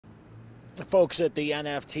Folks at the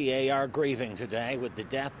NFTA are grieving today with the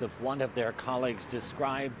death of one of their colleagues,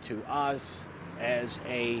 described to us as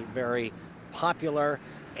a very popular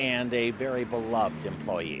and a very beloved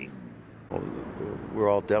employee. We're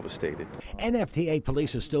all devastated. NFTA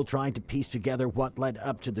police are still trying to piece together what led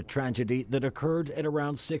up to the tragedy that occurred at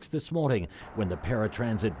around 6 this morning when the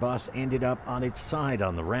paratransit bus ended up on its side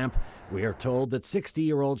on the ramp. We are told that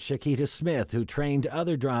 60-year-old Chequita Smith, who trained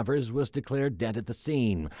other drivers, was declared dead at the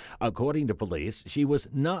scene. According to police, she was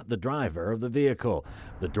not the driver of the vehicle.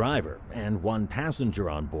 The driver and one passenger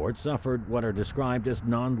on board suffered what are described as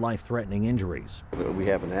non-life-threatening injuries. We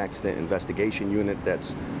have an accident investigation unit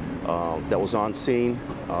that was on scene,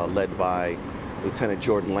 led by Lieutenant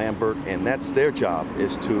Jordan Lambert, and that's their job,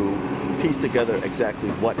 is to piece together exactly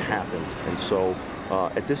what happened. And so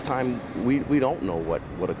at this time, we don't know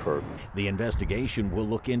what occurred. The investigation will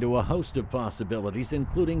look into a host of possibilities,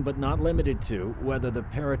 including but not limited to whether the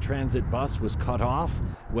paratransit bus was cut off,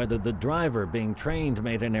 whether the driver being trained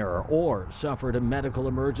made an error or suffered a medical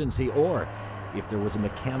emergency, or if there was a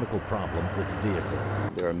mechanical problem with the vehicle.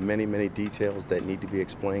 There are many details that need to be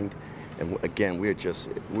explained, and again, we're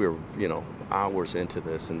hours into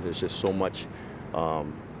this, and there's just so much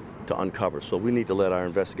to uncover. So we need to let our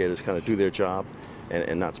investigators kind of do their job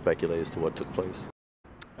and not speculate as to what took place.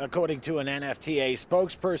 According to an NFTA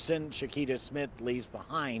spokesperson, Chequita Smith leaves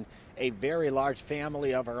behind a very large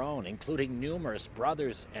family of her own, including numerous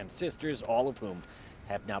brothers and sisters, all of whom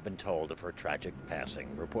have now been told of her tragic passing.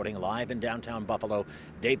 Reporting live in downtown Buffalo,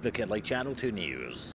 Dave McKinley, Channel 2 News.